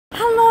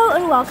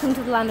welcome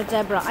to the land of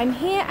Deborah. I'm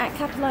here at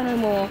Capilano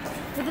Mall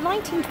with the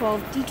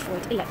 1912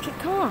 Detroit electric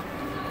car.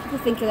 People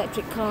think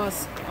electric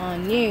cars are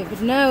new,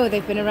 but no,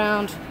 they've been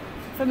around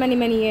for many,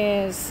 many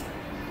years.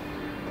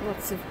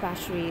 Lots of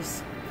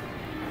batteries.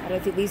 I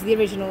don't think these are the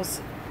originals.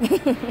 No,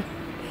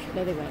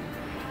 they weren't.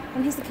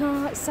 And here's the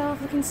car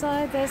itself. Look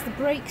inside. There's the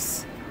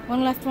brakes.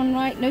 One left, one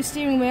right. No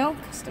steering wheel.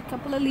 Just a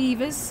couple of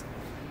levers.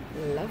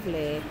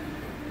 Lovely.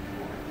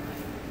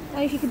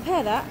 Now if you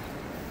compare that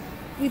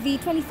with the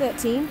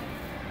 2013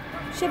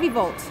 Chevy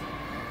Volt.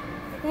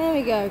 There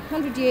we go.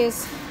 100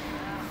 years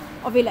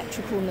of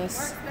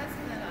electricalness.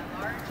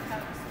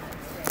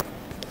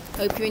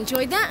 Hope you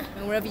enjoyed that.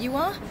 And wherever you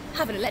are,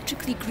 have an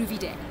electrically groovy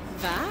day.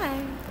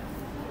 Bye.